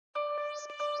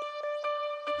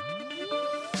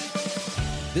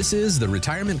This is the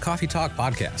Retirement Coffee Talk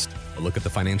podcast, a look at the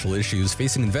financial issues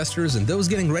facing investors and those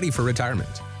getting ready for retirement.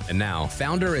 And now,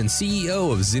 founder and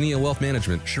CEO of Zinnia Wealth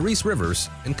Management, Sharice Rivers,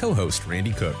 and co-host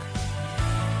Randy Cook.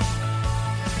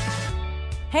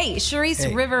 Hey,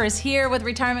 Sharice Rivers here with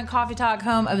Retirement Coffee Talk,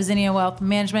 home of Zinnia Wealth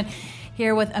Management,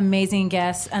 here with amazing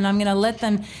guests. And I'm going to let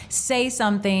them say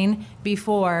something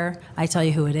before I tell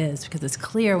you who it is, because it's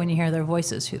clear when you hear their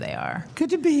voices who they are. Good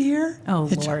to be here. Oh,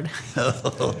 Lord.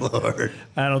 Oh, Lord.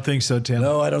 I don't think so, Tim.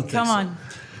 No, I don't think so. Come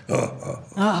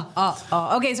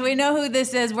on. Okay, so we know who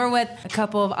this is. We're with a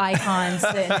couple of icons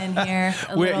sitting in here.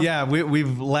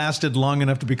 We've lasted long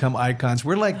enough to become icons.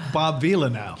 We're like Bob Vila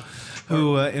now,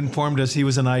 who informed us he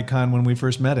was an icon when we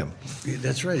first met him.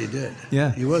 That's right, he did.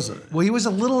 Yeah. He was. Well, he was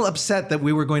a little upset that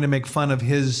we were going to make fun of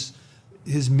his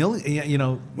million, you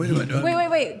know. Wait a minute.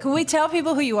 Wait. Can we tell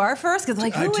people who you are first? Because,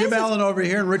 like, who is Tim this? Allen over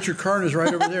here, and Richard Karn is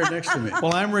right over there next to me.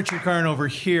 Well, I'm Richard Karn over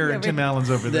here, and Tim Allen's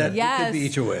over there. It could be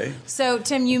each away. So,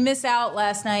 Tim, you missed out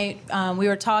last night. We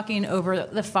were talking over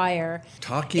the fire.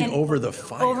 Over the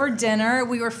fire? Over dinner.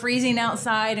 We were freezing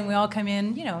outside, and we all come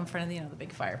in, in front of the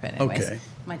big fire pit. Anyways, okay.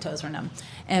 My toes were numb.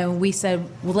 And we said,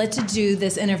 well, let's do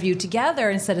this interview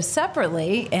together instead of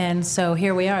separately. And so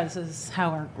here we are. This is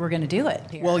how we're going to do it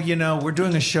here. Well, we're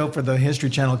doing a show for the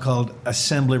History Channel called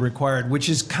Assembly Required, which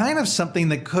is kind of something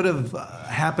that could have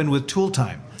happened with Tool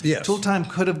Time. Yes. Tool Time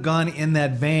could have gone in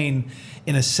that vein,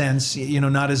 in a sense,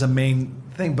 not as a main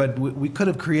thing, but we could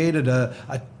have created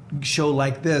a show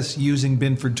like this using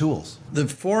Binford tools. The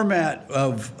format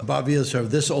of Bob Vila's show,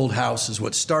 This Old House, is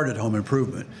what started Home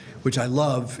Improvement, which I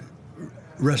love.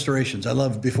 Restorations, I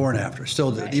love before and after.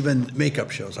 Still do. Even makeup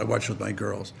shows I watch with my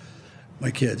girls, my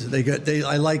kids.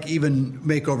 I like even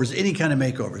makeovers, any kind of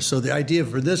makeovers. So the idea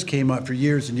for this came up for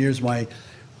years and years. My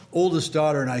oldest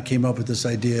daughter and I came up with this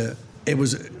idea. It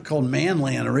was called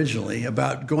Manland originally,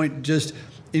 about just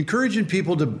encouraging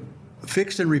people to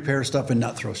fix and repair stuff and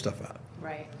not throw stuff out.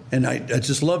 Right. And I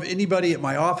just love anybody at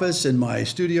my office, in my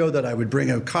studio, that I would bring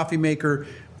a coffee maker,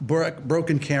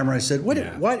 broken camera. I said,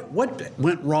 what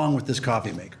went wrong with this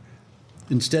coffee maker?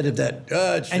 Instead of that,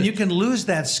 and you can lose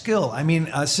that skill. I mean,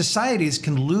 societies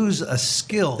can lose a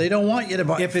skill. They don't want you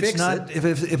to if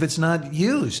it's not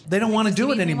used. They don't want to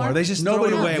do it anymore. They just throw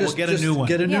it away. We'll get a new one.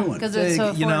 Get a new one. Because it's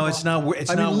so affordable.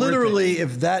 It's not literally, worth it.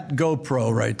 if that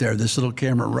GoPro right there, this little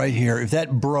camera right here, if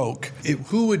that broke,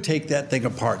 who would take that thing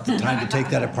apart? The time to take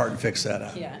that apart and fix that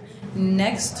out. Yeah.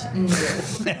 Next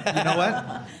news. You know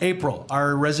what? April,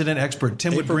 our resident expert,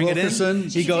 Tim would bring Wilkerson. it in.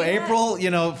 He'd go, April,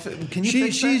 can you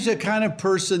fix She's that? the kind of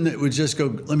person that would just go,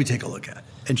 let me take a look at it.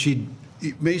 And she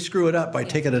may screw it up by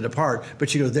taking it apart, but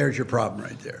she goes, there's your problem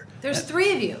right there. There's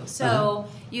three of you. So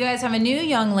you guys have a new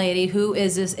young lady who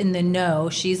is this in the know.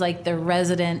 She's like the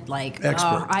resident,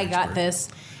 expert. I got this.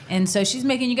 And so she's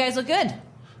making you guys look good.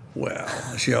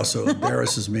 Well, she also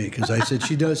embarrasses me because I said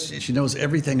she knows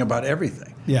everything about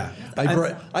everything. Yeah.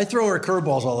 I throw her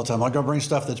curveballs all the time. I'll go bring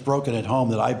stuff that's broken at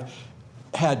home that I've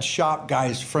had shop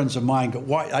guys, friends of mine, go,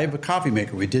 why? I have a coffee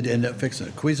maker. We did end up fixing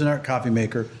it. Cuisinart coffee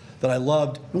maker that I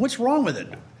loved. And what's wrong with it?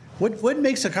 What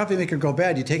makes a coffee maker go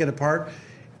bad? You take it apart.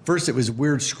 First, it was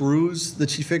weird screws that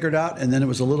she figured out, and then it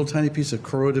was a little tiny piece of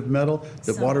corrosive metal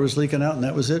that water was leaking out, and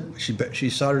that was it. She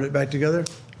soldered it back together.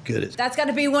 Good. That's got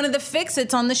to be one of the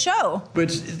fix-its on the show.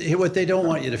 But what they don't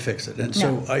want you to fix it. And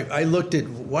so I looked at,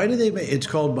 why do they make, it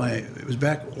was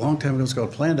back a long time ago, it's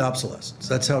called planned obsolescence.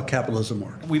 That's how capitalism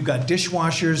works. We've got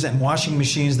dishwashers and washing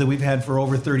machines that we've had for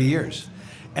over 30 years.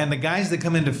 And the guys that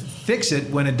come in to fix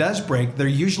it, when it does break, they're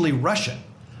usually Russian.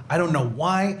 I don't know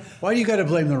why. Why do you got to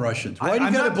blame the Russians? Why do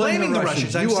you got to blame the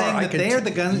Russians? I'm saying that they are the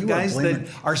guys that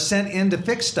are sent in to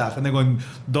fix stuff, and they're going,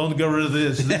 "Don't get rid of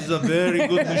this. This is a very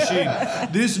good machine.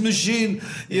 This machine,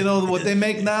 what they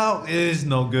make now is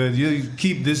no good. You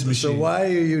keep this machine." So why are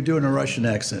you doing a Russian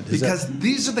accent? Because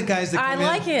these are the guys that come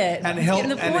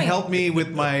in and help me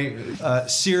with my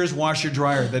Sears washer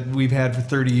dryer that we've had for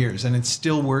 30 years, and it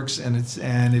still works, and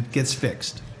it gets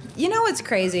fixed. You know what's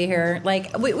crazy here?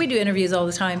 Like, we do interviews all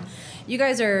the time. You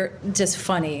guys are just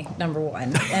funny, number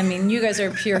one. I mean, you guys are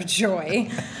pure joy.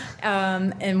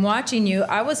 And watching you,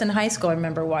 I was in high school, I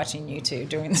remember watching you two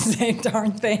doing the same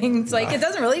darn thing. It's like, it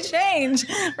doesn't really change,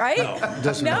 right? No, it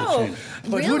doesn't really change.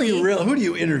 But really? who do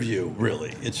you interview,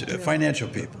 really? It's financial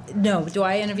people. No. Do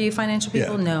I interview financial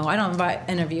people? Yeah. No, I don't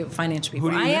interview financial people.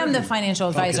 Who do you I am interview? the financial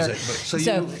advisor. So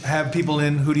you have people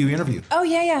in, who do you interview? Oh,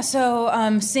 yeah.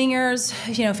 So singers,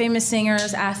 famous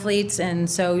singers, athletes. And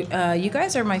so you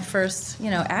guys are my first,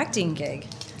 acting gig.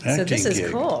 So this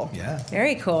is cool. Yeah.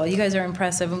 Very cool. You guys are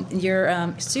impressive.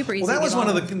 You're super easy. Well, that was one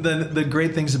of the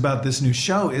great things about this new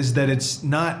show is that it's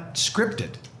not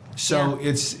scripted. So Yeah.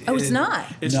 it's not.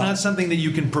 It's No. not something that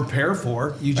you can prepare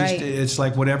for. You just Right. it's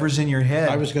like whatever's in your head.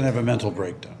 I was going to have a mental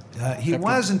breakdown. He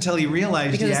was until he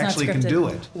realized Because he it's not actually can scripted. do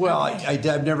it, Well,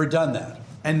 I've never done that.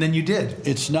 and then you did.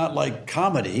 It's not like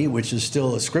comedy, which is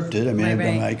still scripted. I mean, Right, I've done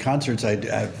right. my concerts, I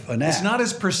have an act. It's not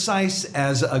as precise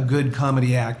as a good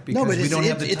comedy act because no, but we don't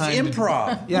have the it's time.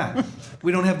 improv. Yeah,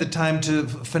 we don't have the time to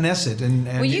finesse it. And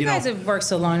Well, you guys know, have worked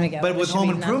so long together. But with it should Home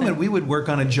be Improvement, nothing. we would work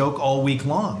on a joke all week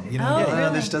long. You know, Oh, yeah,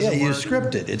 really? this doesn't Yeah, you work.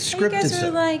 script it. It's You scripted guys are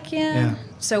stuff. like, Yeah.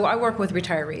 So I work with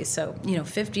retirees, so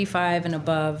 55 and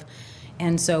above,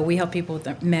 and so we help people with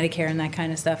their Medicare and that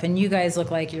kind of stuff. And you guys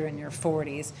look like you're in your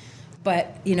 40s,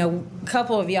 but a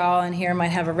couple of y'all in here might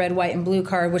have a red, white, and blue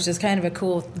card, which is kind of a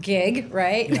cool gig,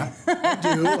 right? Yeah.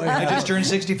 I just turned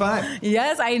 65.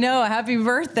 Yes, I know. Happy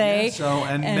birthday! Yeah,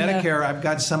 and Medicare, I've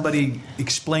got somebody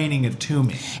explaining it to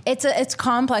me. It's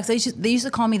complex. They used to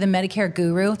call me the Medicare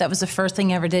guru. That was the first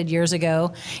thing I ever did years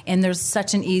ago. And there's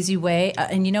such an easy way.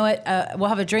 And you know what? We'll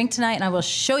have a drink tonight, and I will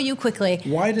show you quickly.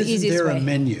 Why the isn't easiest there way. a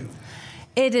menu?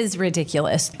 It is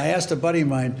ridiculous. I asked a buddy of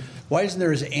mine, why isn't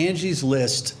there Angie's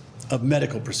List of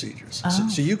medical procedures?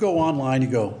 So you go online, you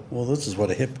go, well, this is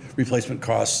what a hip replacement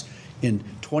costs in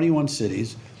 21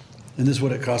 cities, and this is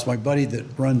what it costs. My buddy that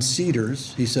runs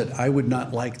Cedars, he said, I would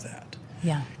not like that.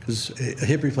 Yeah. Because a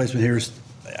hip replacement here is,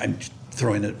 I'm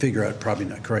throwing a figure out, probably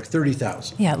not correct,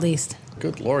 30,000. Yeah, at least.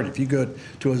 Good Lord, if you go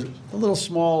to a little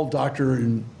small doctor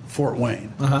in Fort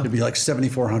Wayne, it'd be like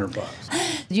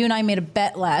 $7,400. You and I made a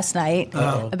bet last night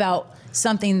about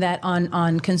something that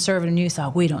on conservative news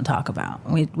talk we don't talk about.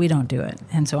 We don't do it.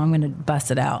 And so I'm going to bust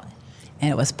it out.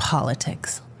 And it was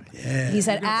politics. Yeah. He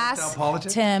said, You're gonna bust ask out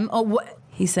politics? Tim. Oh, what?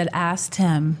 He said, ask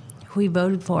Tim who he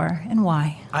voted for and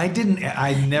why. I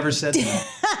never said that.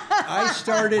 I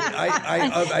started.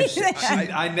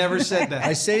 I never said that.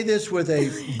 I say this with a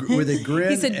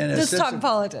grin He said, and a "Just sense talk of,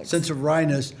 politics." sense of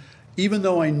wryness, even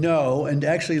though I know and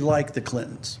actually like the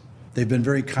Clintons. They've been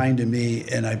very kind to me,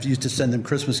 and I've used to send them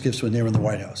Christmas gifts when they were in the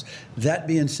White House. That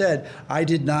being said, I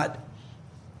did not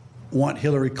want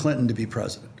Hillary Clinton to be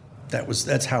president.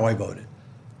 That's how I voted.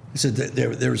 I said that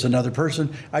there was another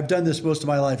person. I've done this most of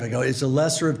my life. I go, it's a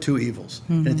lesser of two evils.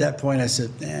 And at that point, I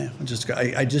said,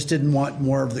 I just didn't want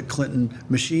more of the Clinton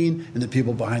machine and the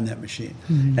people behind that machine.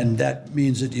 And that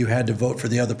means that you had to vote for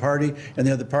the other party, and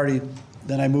the other party.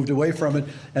 Then I moved away from it,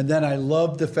 and then I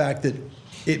loved the fact that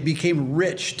it became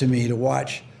rich to me to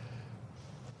watch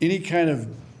any kind of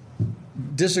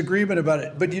disagreement about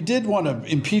it. But you did want to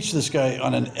impeach this guy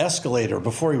on an escalator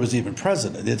before he was even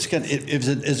president.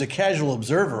 As a casual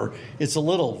observer, it's a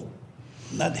little,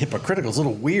 not hypocritical, it's a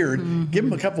little weird. Give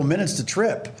him a couple minutes to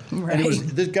trip. Right. And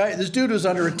this dude was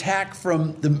under attack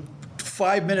from the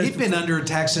 5 minutes. He'd been under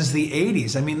attack since the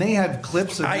 80s. I mean, they had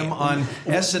clips of him on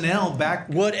SNL back.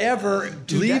 Whatever.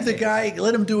 2 Leave the decades. guy,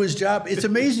 let him do his job. It's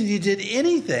amazing he did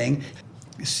anything.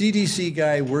 CDC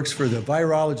guy works for the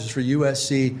virologist for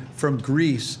USC from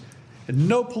Greece. And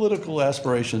no political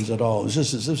aspirations at all. This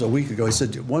was a week ago. He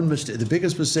said one mistake, the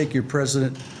biggest mistake your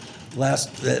president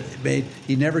that made,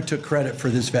 he never took credit for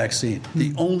this vaccine.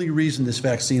 The only reason this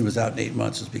vaccine was out in 8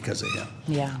 months is because of him.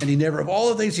 Yeah. And he never, of all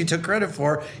the things he took credit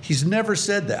for, he's never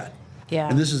said that. Yeah.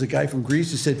 And this is a guy from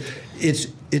Greece who said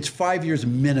it's 5 years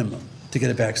minimum to get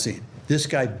a vaccine. This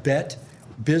guy bet,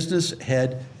 business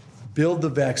head, build the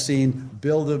vaccine,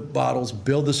 build the bottles,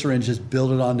 build the syringes, build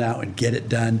it on now and get it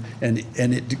done. And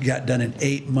it got done in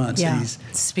 8 months. Yeah. And he's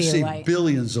Speed of saved light.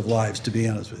 billions of lives, to be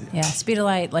honest with you. Yeah, speed of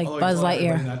light, like Although he Buzz told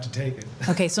everybody Lightyear. not to take it.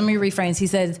 Okay, so let me rephrase. He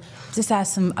said, just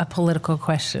ask him a political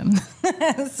question.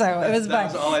 So it was that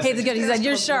was all I fun. said. He said,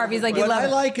 you're sharp. He's like, you What love I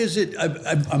it. like is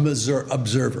I'm an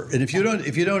observer, and if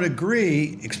you don't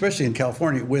agree, especially in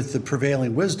California, with the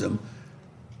prevailing wisdom,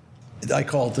 I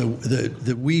call it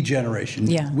the we generation.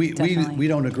 Yeah, we definitely.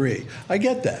 don't agree. I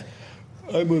get that.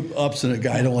 I'm an obstinate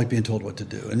guy. I don't like being told what to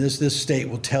do, and this state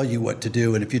will tell you what to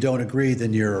do, and if you don't agree,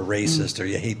 then you're a racist or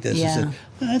you hate this. Yeah.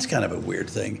 That's kind of a weird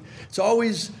thing. It's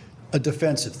always a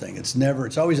defensive thing. It's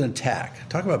always an attack.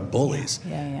 Talk about bullies.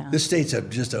 Yeah. This state's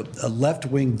just a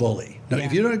left-wing bully. Now, if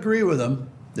Yeah. you don't agree with them,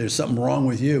 there's something wrong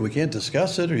with you. We can't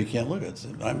discuss it, or you can't look at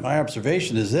it. My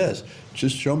observation is this: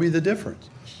 just show me the difference.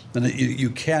 And you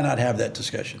cannot have that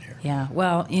discussion here. Yeah,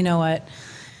 well, you know what?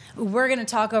 We're going to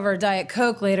talk over Diet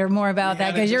Coke later more about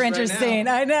that because you're interesting.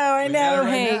 Right I know.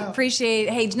 Hey, now. appreciate.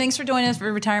 Hey, thanks for joining us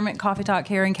for Retirement Coffee Talk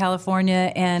here in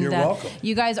California. And You're welcome.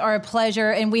 You guys are a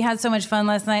pleasure, and we had so much fun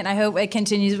last night. And I hope it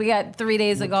continues. We got 3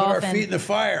 days of golf. Put our feet in the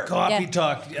fire. Coffee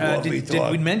talk.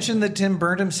 Did we mention that Tim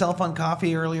burned himself on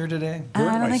coffee earlier today? I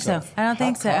don't think so. I don't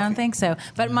think so.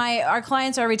 But our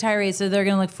clients are retirees, so they're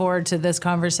going to look forward to this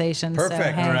conversation. Perfect.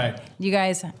 So, hey, All right. You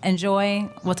guys enjoy.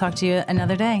 We'll talk to you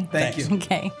another day. Thank you.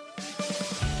 Okay.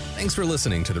 Thanks for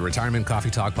listening to the Retirement Coffee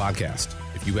Talk podcast.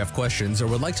 If you have questions or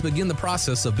would like to begin the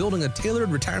process of building a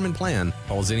tailored retirement plan,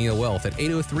 call Zinnia Wealth at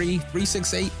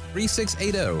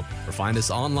 803-368-3680 or find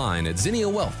us online at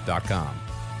zinniawealth.com.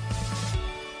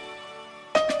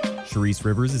 Charisse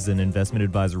Rivers is an investment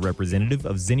advisor representative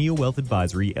of Zinnia Wealth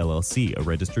Advisory, LLC, a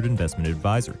registered investment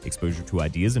advisor. Exposure to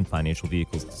ideas and financial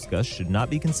vehicles discussed should not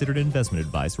be considered investment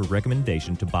advice or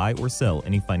recommendation to buy or sell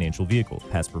any financial vehicle.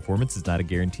 Past performance is not a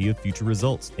guarantee of future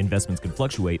results. Investments can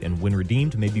fluctuate and when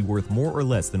redeemed may be worth more or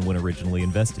less than when originally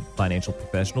invested. Financial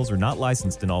professionals are not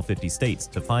licensed in all 50 states.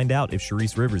 To find out if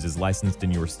Charisse Rivers is licensed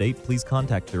in your state, please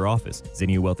contact their office.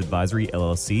 Zinnia Wealth Advisory,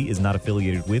 LLC is not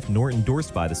affiliated with nor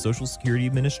endorsed by the Social Security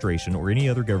Administration or any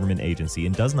other government agency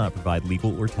and does not provide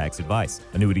legal or tax advice.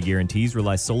 Annuity guarantees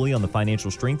rely solely on the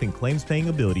financial strength and claims-paying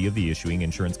ability of the issuing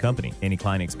insurance company. Any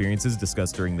client experiences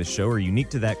discussed during this show are unique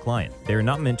to that client. They are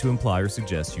not meant to imply or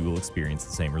suggest you will experience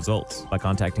the same results. By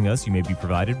contacting us, you may be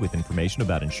provided with information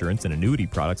about insurance and annuity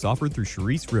products offered through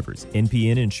Charisse Rivers,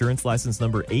 NPN Insurance License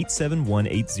Number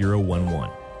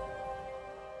 8718011.